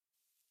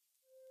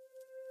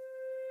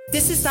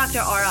This is Dr.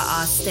 Ara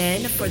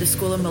Austin for the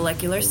School of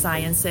Molecular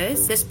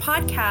Sciences. This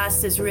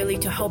podcast is really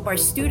to help our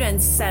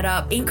students set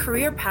up in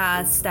career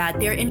paths that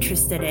they're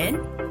interested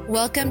in.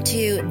 Welcome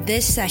to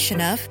this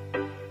session of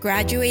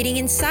Graduating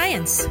in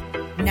Science.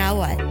 Now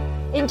what?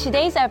 In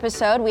today's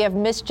episode, we have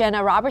Miss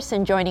Jenna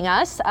Roberson joining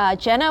us.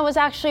 Jenna was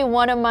actually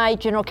one of my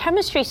general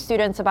chemistry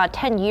students about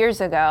 10 years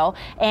ago,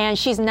 and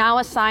she's now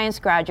a science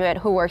graduate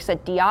who works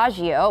at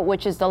Diageo,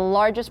 which is the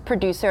largest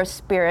producer of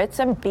spirits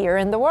and beer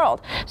in the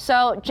world.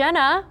 So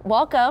Jenna,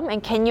 welcome,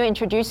 and can you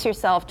introduce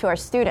yourself to our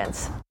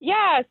students?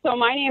 Yeah, so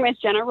my name is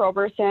Jenna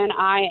Roberson.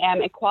 I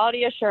am a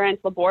quality assurance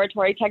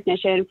laboratory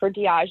technician for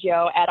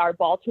Diageo at our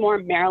Baltimore,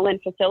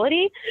 Maryland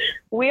facility.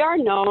 We are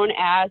known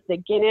as the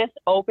Guinness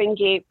Open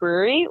Gate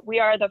Brewery. We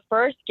are the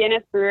first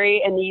Guinness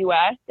brewery in the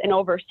U.S. in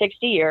over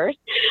 60 years.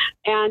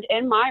 And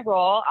in my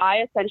role,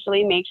 I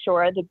essentially make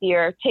sure the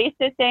beer tastes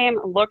the same,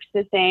 looks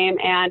the same,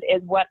 and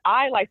is what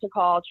I like to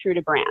call true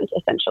to brand,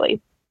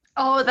 essentially.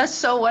 Oh, that's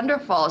so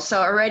wonderful.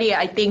 So already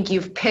I think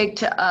you've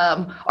picked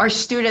our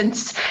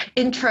students'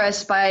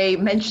 interest by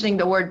mentioning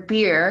the word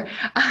beer.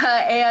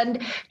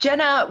 And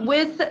Jenna,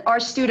 with our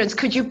students,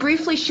 could you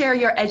briefly share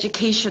your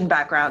education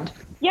background?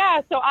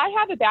 Yeah, so I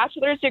have a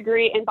bachelor's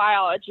degree in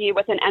biology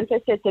with an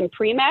emphasis in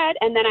pre-med,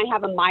 and then I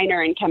have a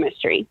minor in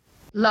chemistry.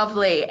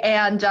 Lovely.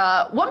 And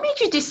what made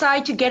you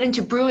decide to get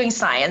into brewing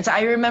science?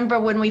 I remember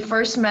when we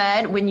first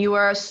met, when you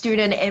were a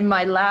student in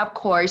my lab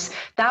course,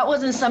 that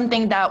wasn't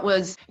something that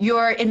was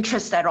your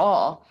interest at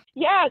all.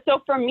 Yeah,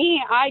 so for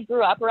me, I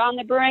grew up around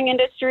the brewing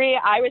industry.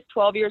 I was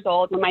 12 years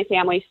old when my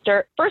family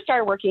first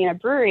started working in a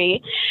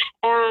brewery,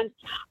 and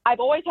I've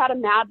always had a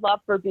mad love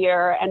for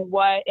beer and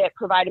what it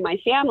provided my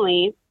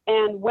family.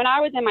 And when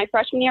I was in my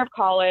freshman year of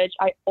college,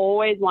 I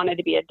always wanted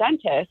to be a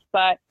dentist.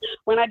 But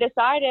when I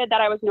decided that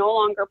I was no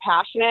longer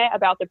passionate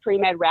about the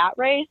pre-med rat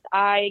race,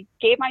 I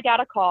gave my dad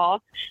a call,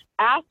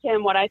 asked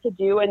him what I could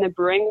do in the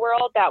brewing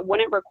world that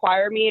wouldn't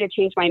require me to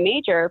change my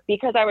major,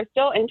 because I was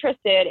still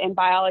interested in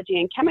biology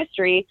and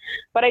chemistry,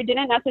 but I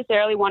didn't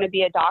necessarily want to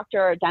be a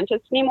doctor or a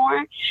dentist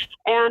anymore.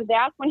 And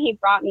that's when he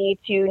brought me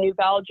to New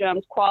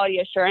Belgium's quality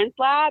assurance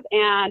lab,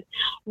 and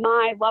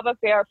my love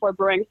affair for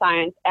brewing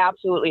science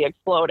absolutely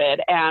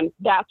exploded. And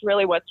that's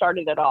really what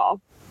started it all.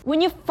 When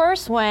you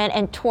first went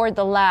and toured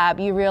the lab,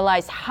 you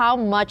realized how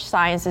much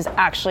science is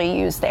actually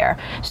used there.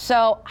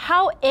 So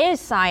how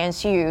is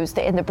science used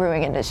in the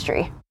brewing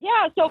industry?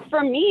 Yeah, so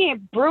for me,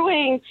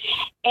 brewing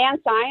and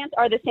science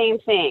are the same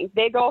thing.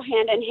 They go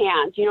hand in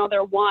hand. You know,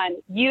 they're one.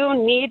 You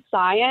need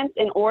science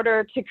in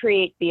order to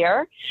create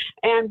beer,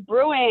 and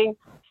brewing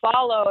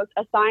follows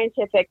a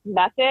scientific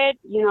method,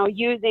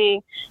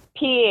 using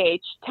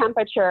pH,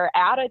 temperature,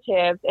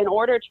 additives in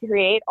order to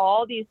create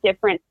all these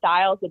different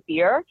styles of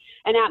beer.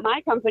 And at my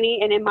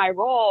company and in my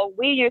role,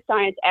 we use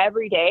science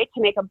every day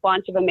to make a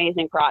bunch of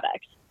amazing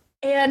products.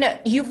 And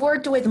you've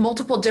worked with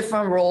multiple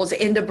different roles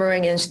in the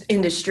brewing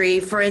industry.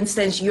 For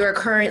instance, you're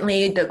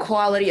currently the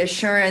quality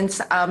assurance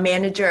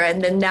manager,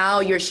 and then now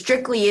you're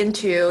strictly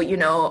into,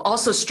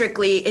 also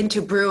strictly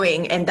into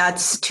brewing, and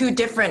that's two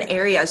different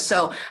areas.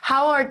 So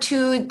how are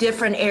two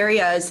different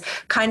areas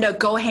kind of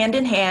go hand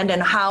in hand,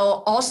 and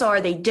how also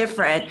are they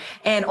different?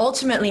 And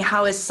ultimately,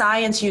 how is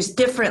science used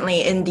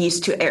differently in these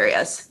two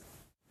areas?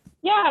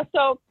 Yeah,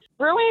 so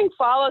brewing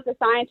follows a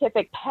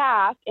scientific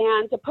path,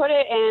 and to put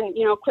it in,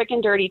 quick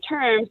and dirty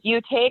terms, you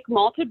take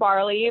malted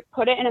barley,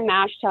 put it in a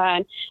mash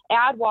tun,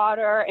 add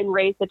water, and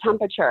raise the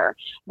temperature.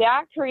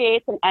 That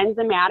creates an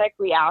enzymatic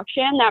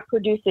reaction that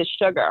produces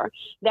sugar.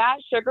 That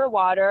sugar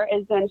water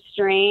is then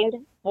strained,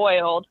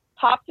 boiled,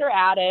 hops are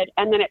added,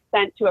 and then it's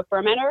sent to a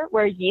fermenter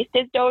where yeast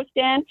is dosed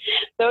in.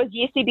 Those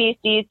yeasty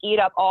beasties eat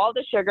up all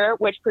the sugar,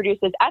 which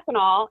produces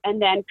ethanol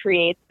and then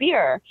creates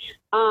beer.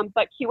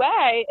 But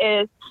QA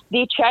is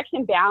the checks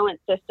and balance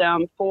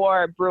system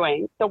for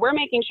brewing. So we're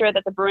making sure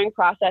that the brewing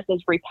process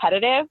is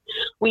repetitive.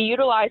 We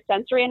utilize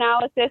sensory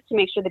analysis to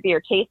make sure the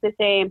beer tastes the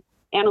same,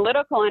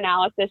 analytical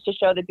analysis to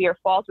show the beer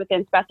falls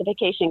within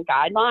specification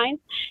guidelines.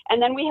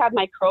 And then we have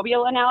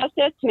microbial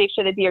analysis to make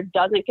sure the beer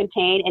doesn't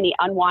contain any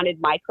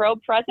unwanted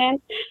microbe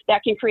presence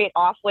that can create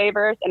off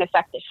flavors and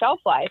affect the shelf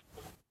life.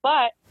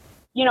 But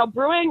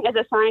brewing is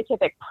a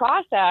scientific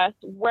process,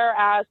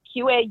 whereas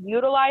QA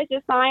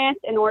utilizes science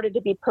in order to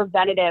be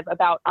preventative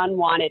about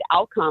unwanted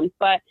outcomes.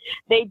 But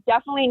they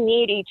definitely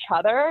need each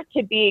other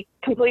to be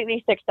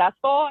completely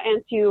successful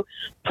and to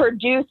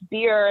produce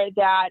beer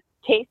that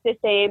tastes the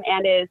same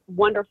and is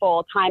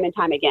wonderful time and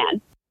time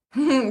again.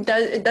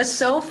 That's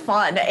so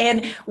fun.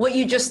 And what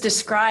you just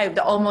described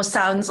almost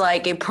sounds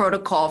like a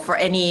protocol for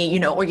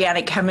any,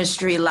 organic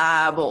chemistry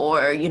lab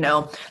or,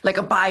 like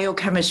a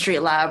biochemistry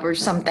lab or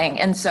something.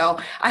 And so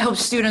I hope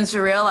students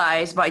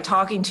realize by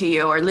talking to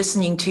you or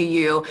listening to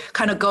you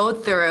kind of go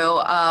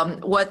through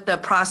what the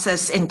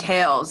process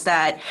entails,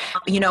 that,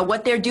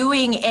 what they're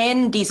doing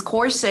in these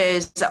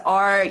courses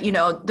are,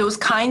 those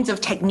kinds of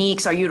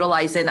techniques are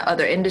utilized in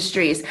other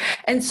industries.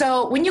 And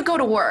so when you go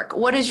to work,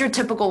 what is your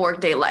typical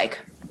workday like?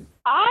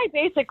 I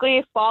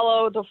basically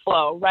follow the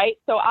flow, right?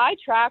 So I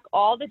track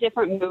all the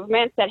different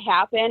movements that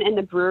happen in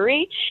the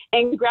brewery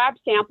and grab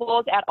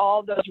samples at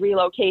all those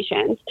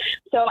relocations.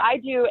 So I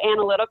do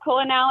analytical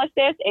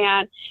analysis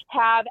and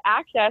have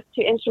access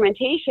to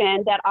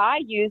instrumentation that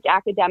I used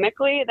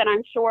academically that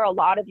I'm sure a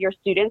lot of your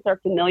students are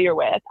familiar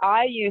with.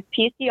 I use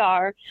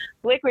PCR,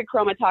 liquid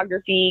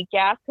chromatography,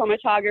 gas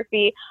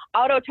chromatography,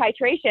 auto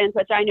titrations,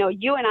 which I know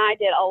you and I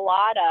did a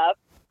lot of.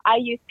 I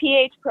use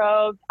pH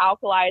probes,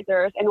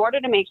 alkalizers in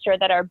order to make sure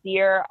that our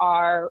beer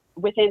are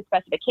within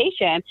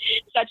specification,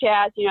 such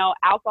as,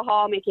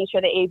 alcohol, making sure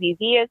the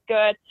ABV is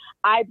good,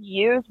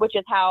 IBUs, which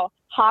is how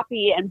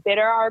hoppy and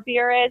bitter our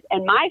beer is,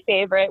 and my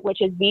favorite,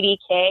 which is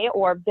VDK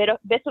or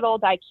bisatyl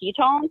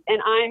diketones.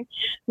 And I'm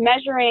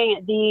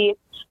measuring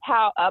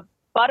how a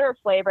butter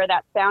flavor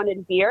that's found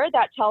in beer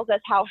that tells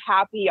us how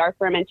happy our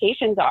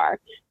fermentations are.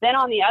 Then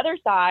on the other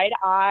side,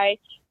 I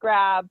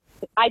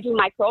do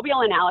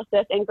microbial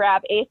analysis and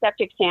grab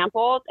aseptic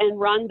samples and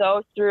run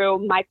those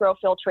through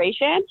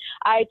microfiltration.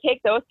 I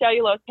take those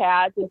cellulose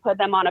pads and put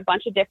them on a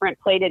bunch of different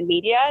plated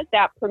media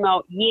that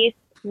promote yeast,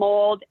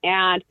 mold,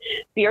 and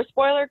beer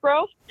spoiler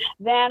growth.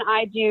 Then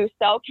I do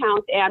cell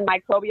counts and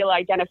microbial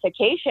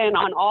identification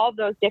on all of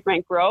those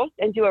different growths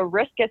and do a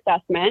risk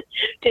assessment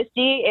to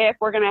see if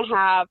we're going to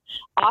have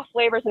off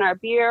flavors in our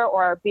beer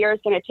or our beer is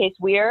going to taste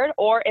weird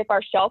or if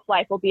our shelf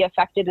life will be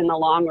affected in the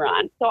long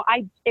run. So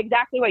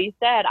exactly what you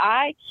said,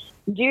 I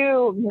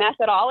do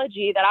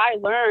methodology that I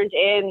learned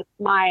in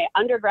my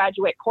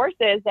undergraduate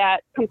courses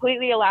that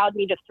completely allowed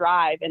me to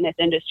thrive in this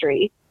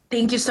industry.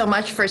 Thank you so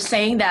much for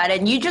saying that.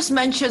 And you just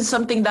mentioned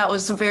something that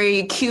was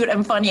very cute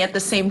and funny at the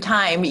same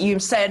time. You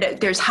said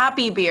there's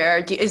happy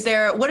beer.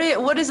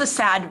 What is a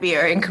sad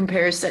beer in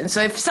comparison?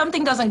 So if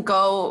something doesn't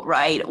go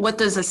right, what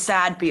does a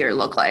sad beer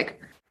look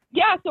like?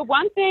 Yeah, so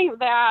one thing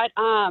that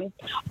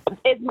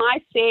is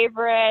my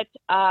favorite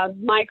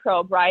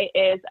microbe, right,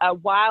 is a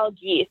wild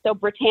yeast. So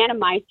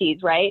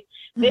Brettanomyces, right?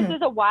 Mm-hmm. This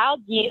is a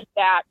wild yeast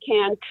that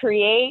can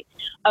create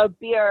a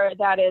beer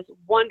that is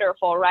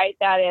wonderful, right?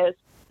 That is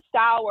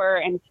sour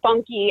and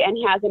funky and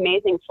has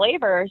amazing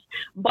flavors.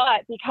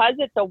 But because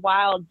it's a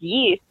wild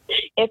yeast,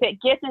 if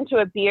it gets into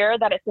a beer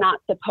that it's not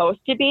supposed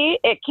to be,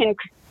 it can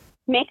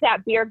make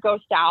that beer go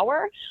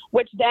sour,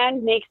 which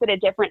then makes it a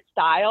different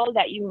style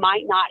that you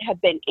might not have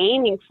been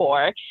aiming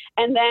for.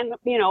 And then,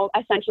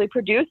 essentially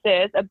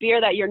produces a beer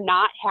that you're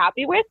not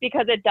happy with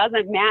because it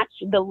doesn't match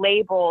the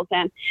labels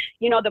and,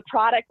 the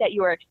product that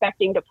you were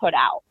expecting to put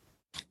out.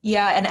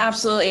 Yeah, and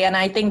absolutely. And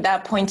I think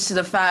that points to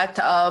the fact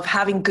of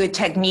having good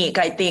technique.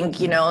 I think,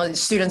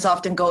 students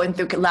often go in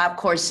through lab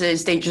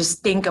courses. They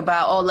just think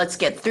about, let's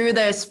get through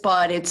this.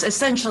 But it's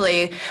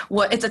essentially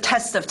it's a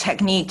test of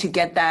technique to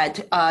get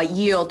that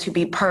yield to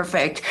be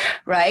perfect,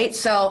 right?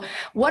 So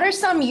what are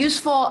some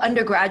useful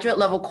undergraduate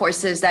level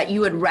courses that you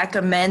would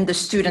recommend the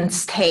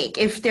students take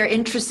if they're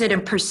interested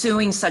in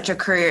pursuing such a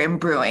career in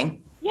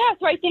brewing? Yeah,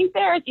 so I think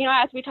there's,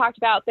 as we talked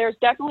about, there's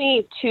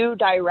definitely two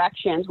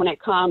directions when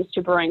it comes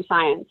to brewing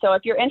science. So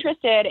if you're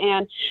interested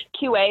in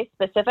QA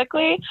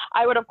specifically,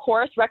 I would, of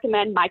course,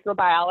 recommend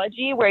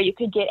microbiology, where you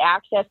could get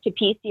access to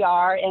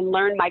PCR and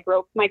learn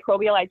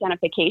microbial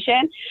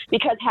identification,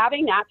 because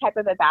having that type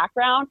of a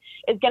background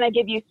is going to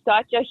give you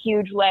such a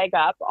huge leg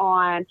up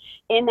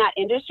in that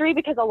industry,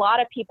 because a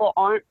lot of people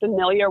aren't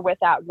familiar with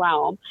that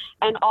realm.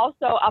 And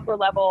also upper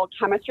level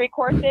chemistry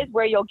courses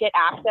where you'll get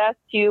access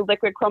to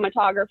liquid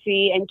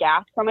chromatography and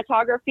gas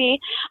chromatography.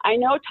 I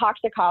know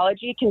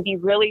toxicology can be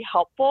really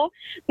helpful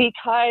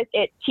because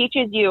it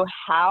teaches you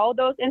how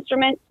those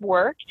instruments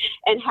work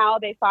and how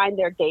they find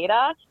their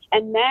data,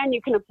 and then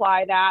you can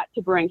apply that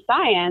to brewing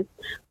science.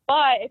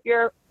 But if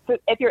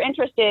you're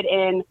interested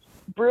in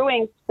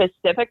brewing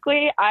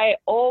specifically, I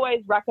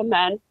always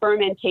recommend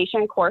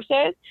fermentation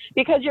courses,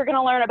 because you're going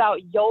to learn about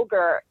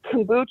yogurt,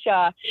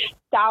 kombucha,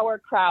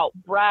 sauerkraut,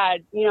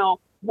 bread,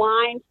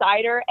 wine,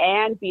 cider,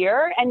 and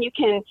beer, and you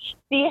can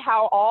see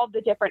how all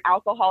the different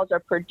alcohols are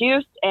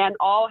produced and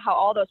how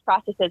all those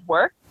processes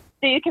work.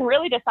 So you can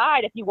really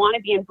decide if you want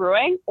to be in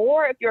brewing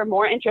or if you're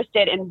more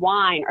interested in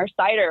wine or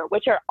cider,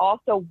 which are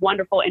also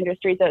wonderful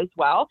industries as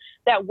well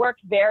that work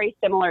very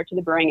similar to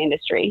the brewing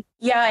industry.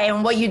 Yeah,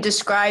 and what you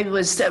described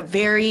was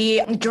very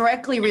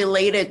directly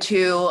related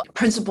to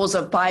principles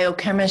of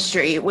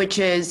biochemistry, which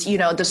is,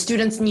 the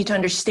students need to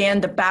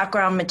understand the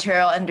background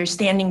material,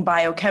 understanding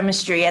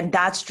biochemistry, and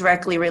that's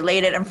directly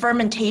related. And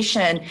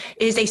fermentation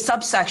is a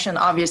subsection,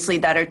 obviously,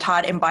 that are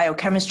taught in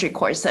biochemistry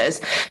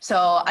courses.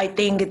 So I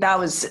think that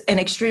was an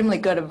extremely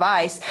good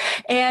advice.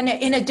 And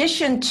in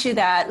addition to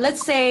that,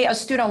 let's say a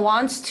student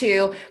wants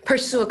to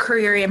pursue a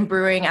career in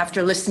brewing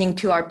after listening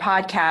to our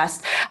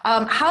podcast.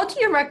 How do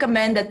you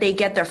recommend that they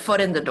get their foot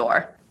in the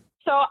door?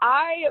 So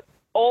I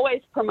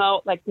always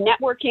promote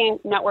networking.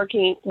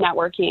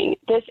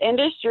 This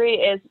industry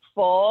is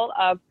full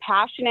of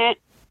passionate,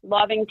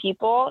 loving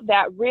people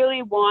that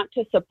really want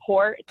to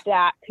support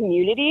that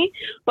community,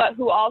 but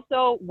who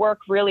also work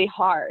really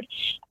hard.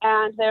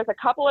 And there's a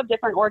couple of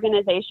different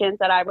organizations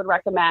that I would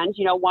recommend.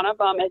 One of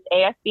them is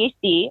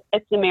ASBC.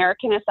 It's the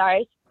American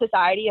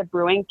Society of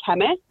Brewing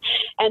Chemists,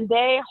 and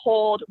they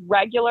hold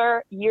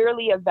regular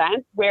yearly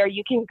events where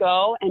you can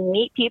go and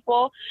meet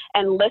people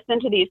and listen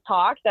to these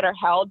talks that are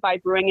held by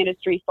brewing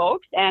industry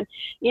folks and,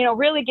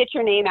 really get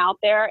your name out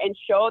there and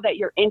show that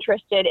you're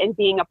interested in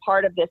being a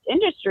part of this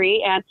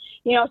industry. And,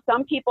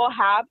 some people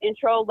have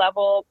intro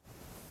level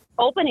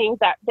openings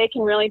that they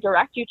can really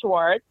direct you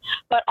towards,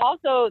 but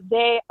also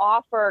they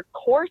offer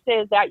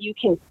courses that you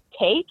can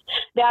take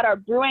that are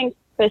brewing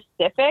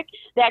specific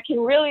that can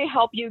really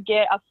help you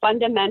get a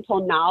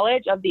fundamental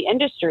knowledge of the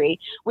industry.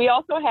 We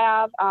also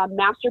have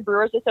Master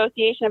Brewers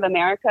Association of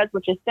Americas,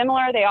 which is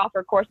similar. They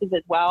offer courses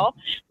as well.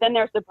 Then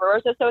there's the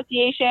Brewers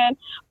Association.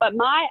 But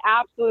my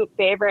absolute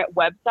favorite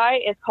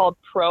website is called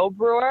Pro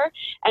Brewer,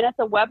 and it's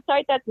a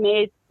website that's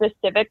made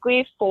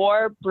specifically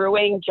for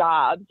brewing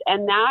jobs.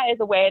 And that is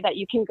a way that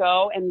you can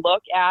go and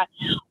look at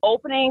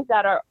openings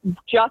that are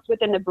just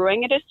within the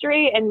brewing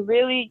industry and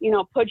really,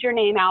 put your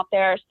name out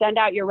there, send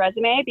out your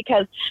resume,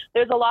 because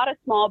there's a lot of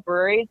small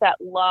breweries that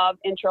love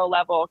intro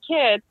level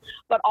kids.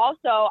 But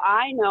also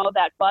I know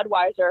that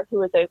Budweiser,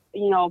 who is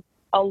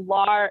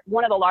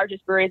one of the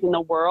largest breweries in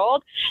the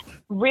world,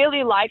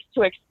 really likes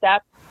to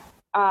accept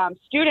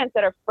students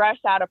that are fresh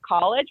out of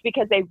college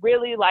because they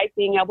really like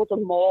being able to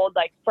mold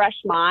like fresh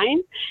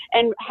minds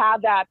and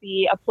have that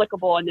be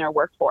applicable in their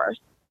workforce.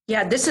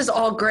 Yeah, this is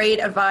all great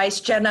advice,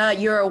 Jenna.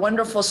 You're a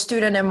wonderful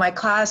student in my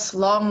class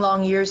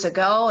long years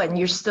ago, and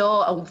you're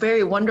still a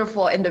very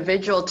wonderful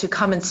individual to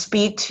come and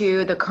speak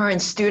to the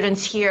current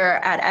students here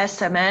at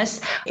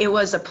SMS. It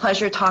was a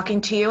pleasure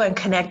talking to you and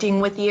connecting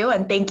with you,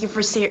 and thank you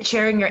for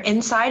sharing your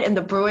insight in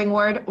the brewing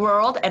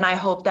world, and I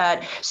hope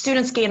that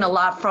students gain a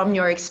lot from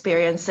your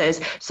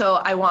experiences. So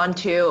I want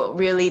to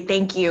really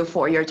thank you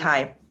for your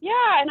time.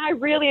 Yeah, and I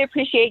really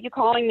appreciate you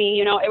calling me.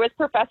 It was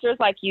professors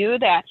like you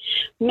that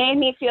made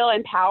me feel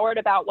empowered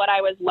about what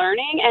I was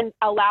learning and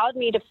allowed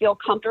me to feel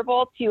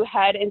comfortable to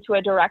head into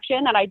a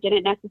direction that I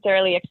didn't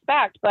necessarily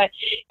expect. But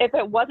if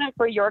it wasn't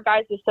for your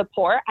guys'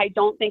 support, I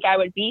don't think I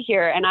would be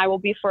here. And I will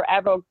be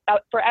forever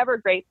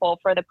grateful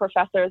for the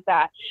professors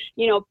that,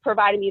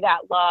 provided me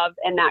that love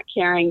and that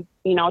caring,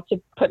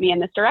 to put me in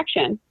this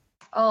direction.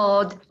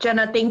 Oh,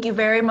 Jenna, thank you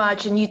very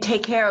much. And you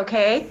take care,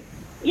 okay?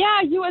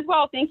 Yeah, you as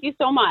well. Thank you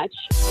so much.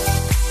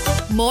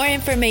 More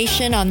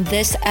information on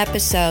this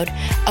episode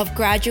of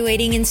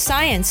Graduating in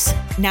Science,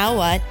 Now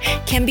What,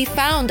 can be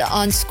found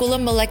on School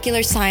of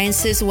Molecular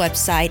Sciences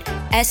website,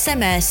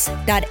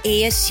 sms.asu.edu.